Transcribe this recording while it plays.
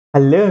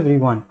Hello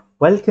everyone,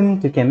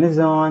 welcome to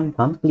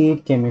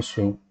Chemazon-Complete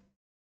Chemistry.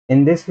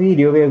 In this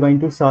video, we are going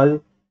to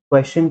solve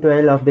question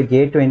 12 of the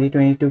GATE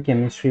 2022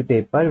 chemistry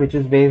paper, which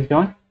is based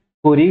on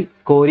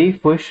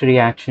Corey-Fuchs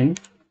reaction.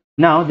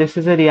 Now, this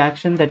is a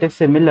reaction that is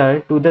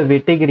similar to the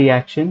Wittig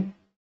reaction.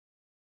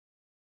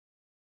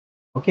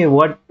 Okay,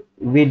 what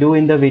we do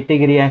in the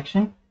Wittig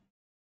reaction?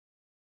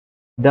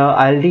 The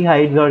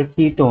aldehydes or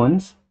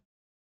ketones,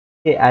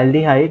 they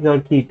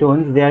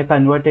are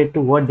converted to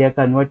what? They are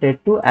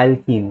converted to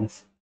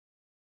alkenes.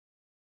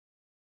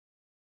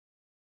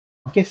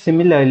 Okay,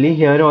 similarly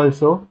here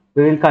also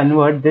we will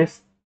convert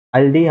this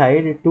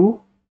aldehyde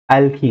to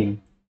alkene.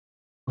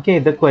 Okay,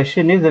 the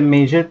question is the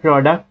major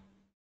product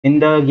in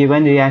the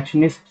given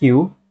reaction is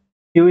Q.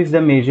 Q is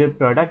the major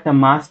product. The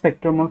mass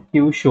spectrum of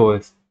Q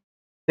shows.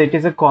 So it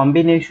is a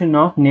combination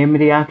of name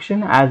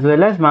reaction as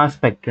well as mass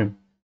spectrum.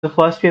 So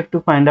first we have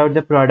to find out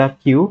the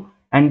product Q,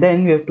 and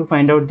then we have to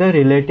find out the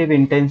relative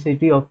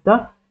intensity of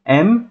the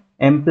M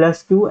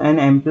plus 2 and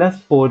M plus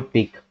 4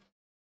 peak.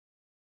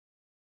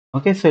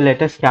 Okay, so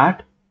let us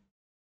start.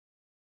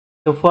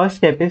 So first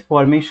step is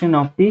formation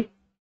of the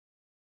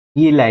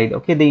Ylide.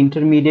 Okay, the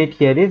intermediate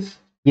here is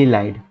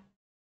Ylide.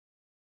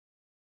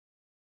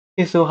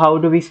 Okay, so how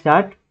do we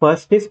start?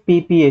 First is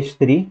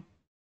PPH3.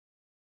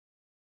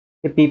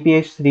 The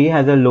PPH3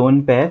 has a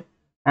lone pair,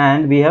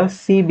 and we have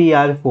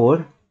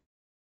CBr4.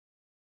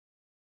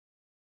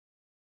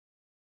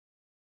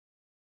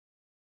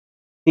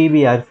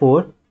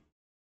 CBr4.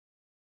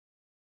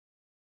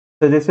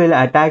 So this will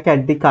attack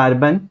at the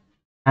carbon,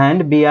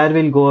 and Br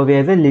will go away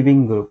as a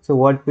leaving group. So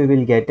what we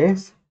will get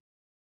is,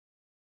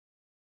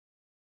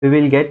 we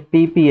will get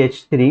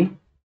PPH3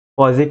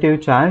 positive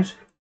charge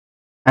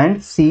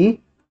and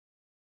C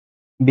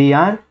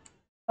Br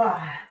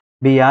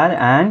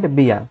and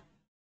Br.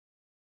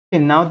 Okay,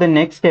 now the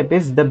next step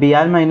is the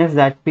Br minus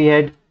that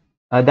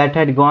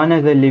had gone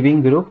as a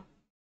leaving group,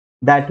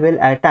 that will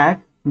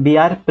attack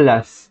Br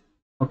plus.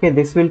 Okay,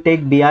 this will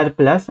take Br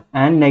plus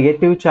and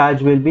negative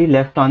charge will be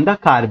left on the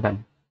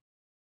carbon.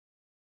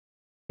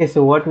 Okay,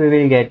 so what we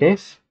will get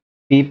is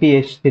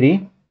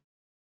PPH3,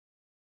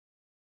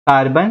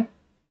 carbon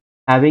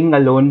having a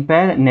lone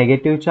pair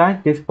negative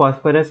charge, this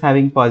phosphorus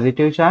having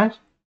positive charge,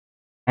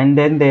 and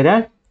then there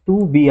are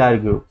two Br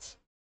groups.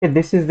 Okay,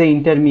 this is the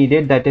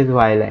intermediate, that is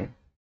Ylide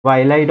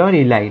or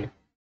Ylide,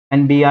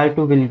 and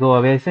Br2 will go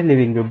away as a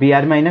leaving group.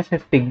 Br minus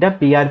has picked up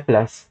Br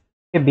plus.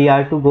 Okay,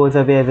 Br2 goes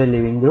away as a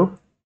leaving group.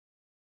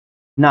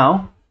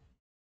 Now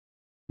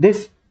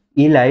this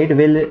Ylide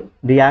will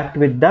react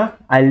with the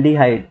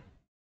aldehyde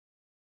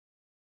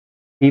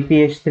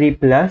PPH3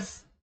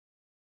 plus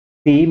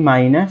C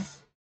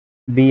minus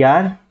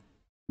Br.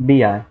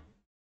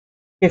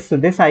 Okay, so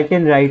this I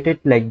can write it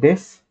like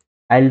this: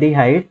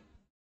 aldehyde,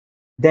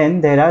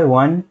 then there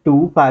are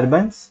 2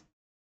 carbons,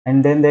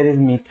 and then there is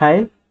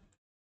methyl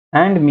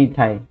and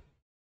methyl.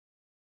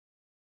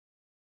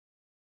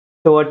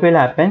 So what will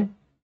happen?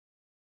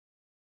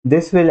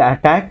 This will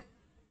attack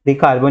the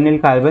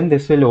carbonyl carbon,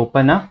 this will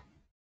open up.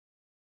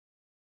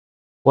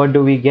 What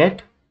do we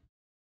get?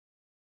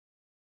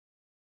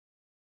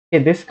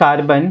 Okay, this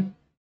carbon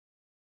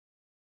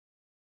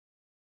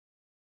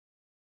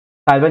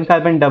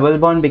carbon double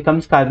bond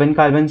becomes carbon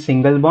carbon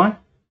single bond,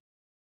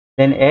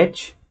 then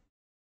H.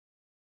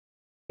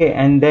 Okay,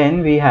 and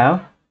then we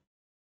have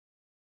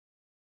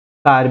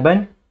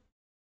carbon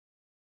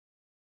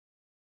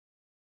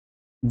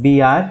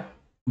Br.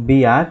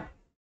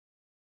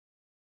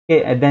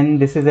 Okay, and then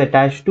this is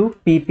attached to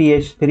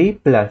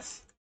PPH3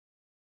 plus.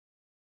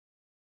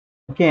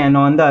 Okay, and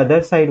on the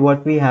other side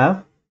what we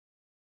have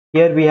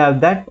here, we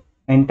have that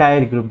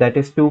entire group, that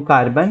is 2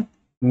 carbon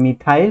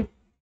methyl.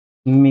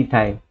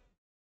 Okay,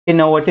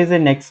 now what is the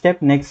next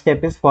step? Next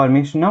step is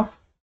formation of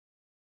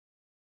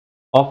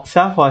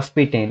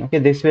oxaphosphetane. Okay,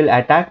 this will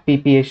attack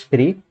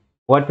PPH3.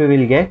 What we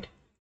will get?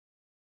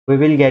 We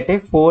will get a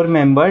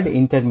 4-membered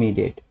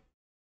intermediate.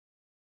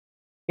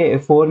 Okay, a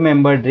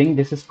 4-membered ring.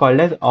 This is called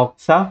as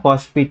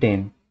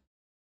oxaphosphetane.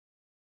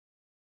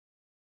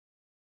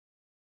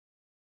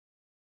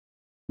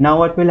 Now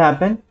what will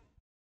happen?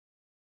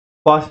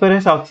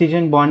 Phosphorus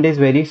oxygen bond is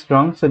very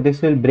strong, so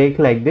this will break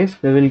like this.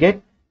 We will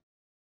get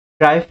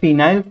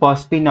triphenyl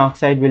phosphine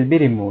oxide will be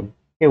removed.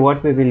 Okay,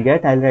 what we will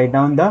get? I'll write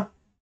down the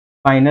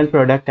final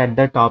product at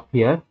the top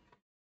here.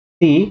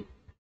 C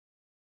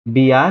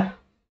Br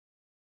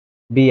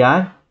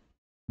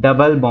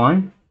double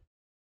bond,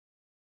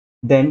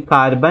 then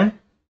carbon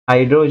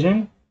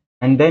hydrogen,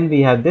 and then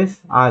we have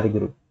this R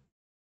group,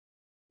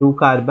 2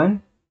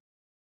 carbon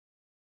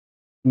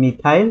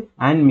methyl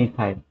and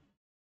methyl.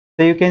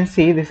 So you can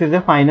see this is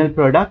the final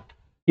product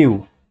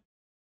Q.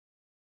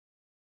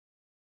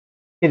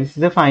 Okay, this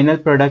is the final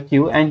product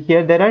Q, and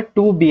here there are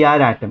 2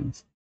 Br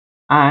atoms.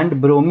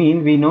 And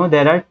bromine, we know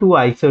there are 2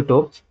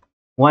 isotopes.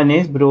 One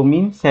is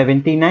bromine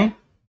 79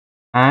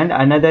 and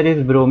another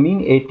is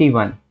bromine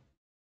 81.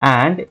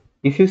 And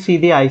if you see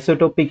the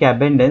isotopic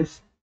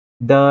abundance,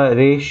 the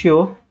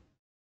ratio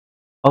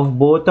of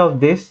both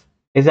of this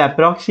is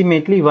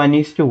approximately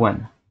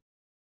 1:1.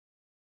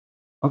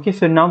 Okay,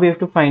 so now we have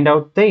to find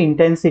out the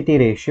intensity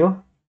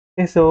ratio.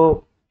 Okay,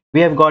 so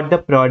we have got the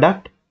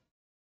product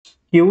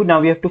Q.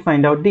 Now we have to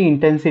find out the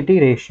intensity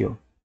ratio.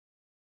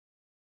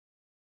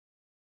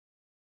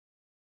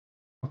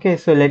 Okay,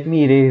 so let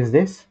me erase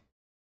this.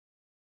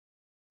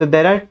 So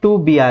there are two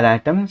Br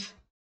atoms.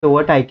 So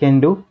what I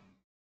can do,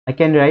 I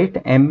can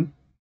write M,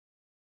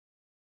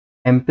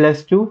 M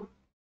plus 2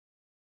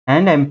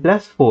 and M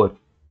plus 4.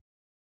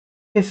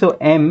 Okay, so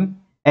M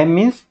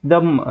means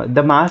the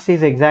mass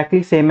is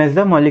exactly same as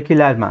the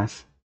molecular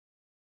mass.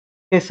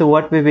 Okay, so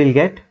what we will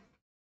get,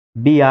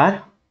 Br,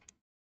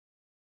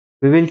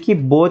 we will keep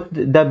both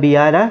the Br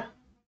are,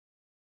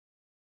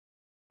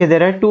 okay,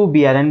 there are two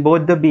Br and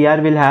both the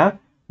Br will have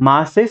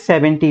mass is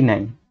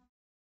 79.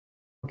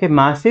 Okay,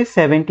 mass is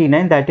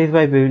 79, that is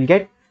why we will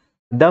get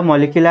the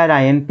molecular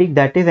ion peak,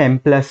 that is M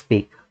plus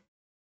peak.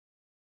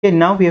 Okay,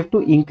 now we have to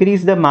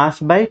increase the mass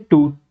by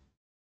 2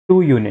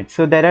 units.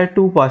 So there are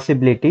two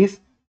possibilities.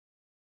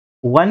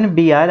 One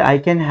Br I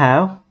can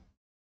have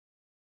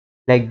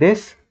like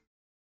this,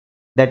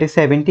 that is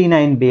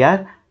 79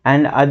 Br,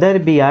 and other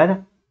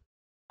Br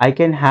I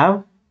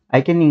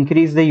can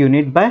increase the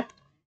unit by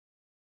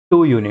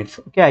 2 units.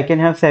 Okay, I can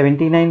have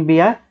 79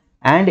 Br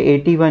and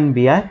 81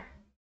 Br,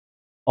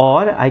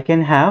 or I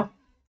can have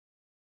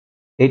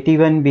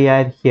 81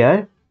 Br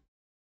here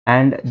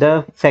and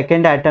the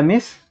second atom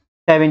is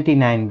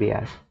 79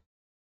 Br.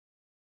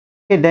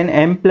 Okay, then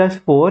M plus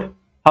 4,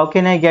 how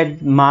can I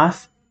get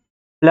mass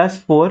plus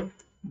 4?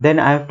 Then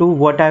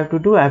what I have to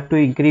do, I have to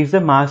increase the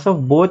mass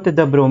of both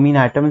the bromine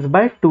atoms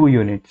by 2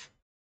 units.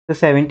 So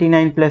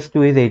 79 plus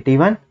 2 is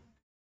 81,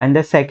 and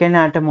the second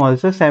atom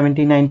also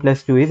 79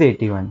 plus 2 is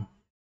 81.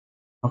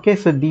 Okay,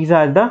 so these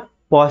are the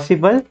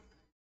possible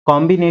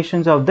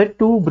combinations of the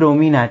two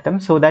bromine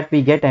atoms so that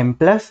we get M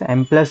plus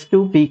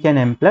 2 peak and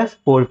M plus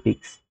 4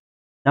 peaks.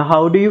 Now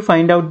how do you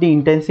find out the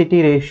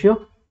intensity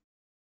ratio?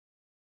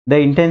 The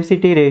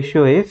intensity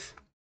ratio is,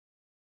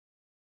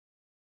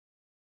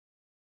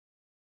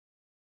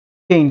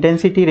 okay,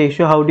 intensity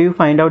ratio, how do you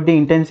find out the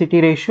intensity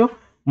ratio?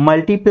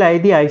 Multiply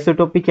the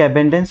isotopic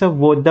abundance of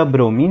both the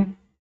bromine.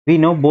 We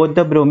know both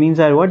the bromines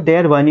are what? They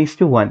are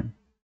 1:1.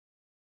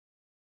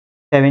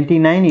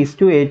 79 is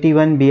to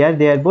 81 Br,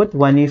 they are both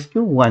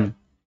 1:1.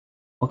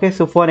 Okay,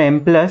 so for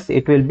M plus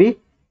it will be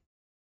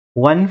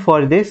 1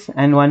 for this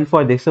and 1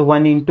 for this, so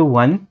 1 into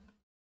 1.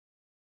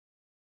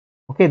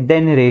 Okay,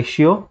 then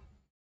ratio,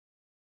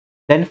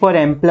 then for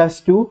M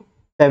plus 2,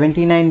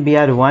 79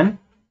 Br 1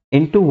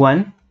 into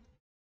 1.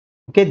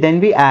 Okay, then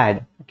we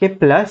add, okay,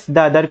 plus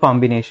the other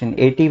combination,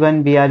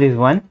 81 Br is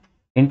 1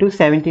 into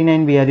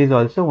 79 Br is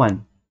also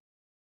 1.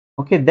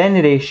 Okay,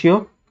 then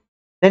ratio,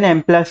 then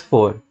M plus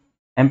 4.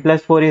 M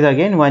plus 4 is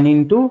again 1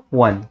 into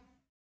 1.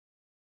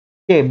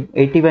 Okay,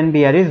 81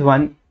 Br is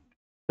 1,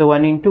 so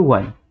 1 into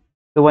 1.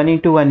 So 1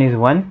 into 1 is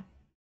 1.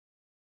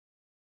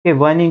 Okay,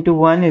 1 into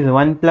 1 is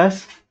 1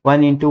 plus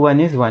 1 into 1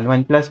 is 1.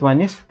 1 plus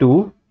 1 is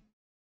 2.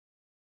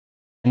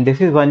 And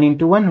this is 1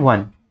 into 1,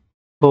 1.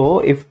 So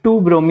if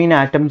two bromine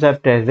atoms are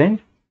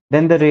present,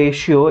 then the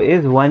ratio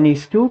is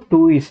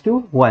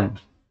 1:2:1.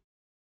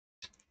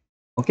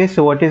 Okay,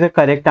 so what is the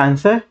correct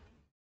answer?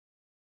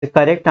 The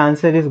correct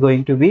answer is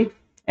going to be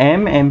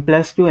M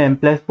plus 2, M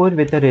plus 4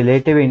 with a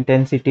relative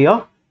intensity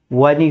of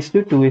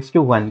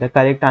 1:2:1. The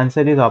correct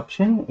answer is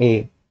option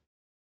A.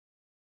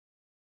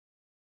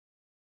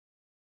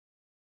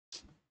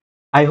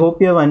 I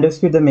hope you have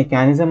understood the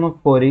mechanism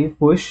of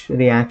Corey-Fuchs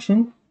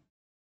reaction.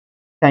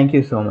 Thank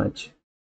you so much.